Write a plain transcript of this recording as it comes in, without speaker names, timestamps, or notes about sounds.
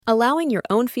Allowing your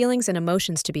own feelings and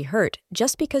emotions to be hurt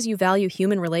just because you value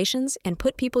human relations and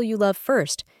put people you love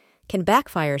first can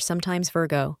backfire sometimes,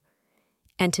 Virgo.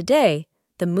 And today,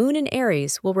 the moon in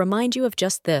Aries will remind you of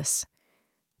just this.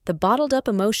 The bottled-up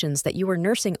emotions that you were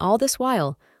nursing all this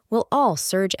while will all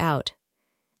surge out.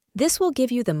 This will give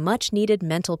you the much-needed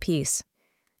mental peace.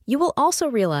 You will also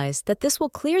realize that this will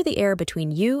clear the air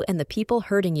between you and the people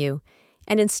hurting you,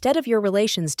 and instead of your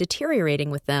relations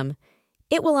deteriorating with them,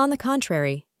 it will, on the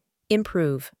contrary,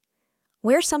 improve.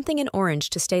 Wear something in orange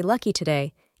to stay lucky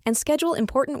today, and schedule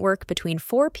important work between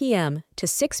 4 p.m. to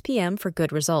 6 p.m. for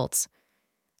good results.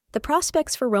 The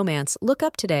prospects for romance look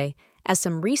up today as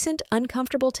some recent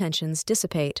uncomfortable tensions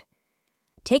dissipate.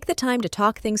 Take the time to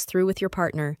talk things through with your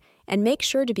partner and make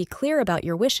sure to be clear about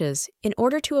your wishes in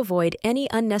order to avoid any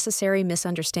unnecessary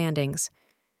misunderstandings.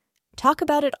 Talk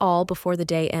about it all before the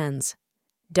day ends.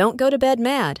 Don't go to bed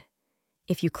mad.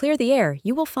 If you clear the air,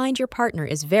 you will find your partner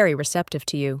is very receptive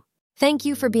to you. Thank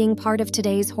you for being part of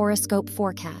today's horoscope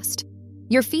forecast.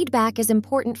 Your feedback is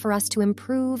important for us to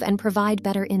improve and provide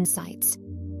better insights.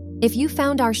 If you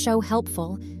found our show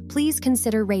helpful, please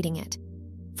consider rating it.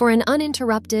 For an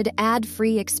uninterrupted,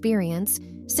 ad-free experience,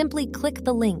 simply click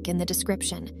the link in the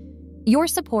description. Your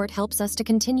support helps us to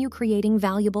continue creating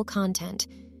valuable content.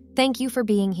 Thank you for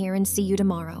being here and see you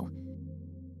tomorrow.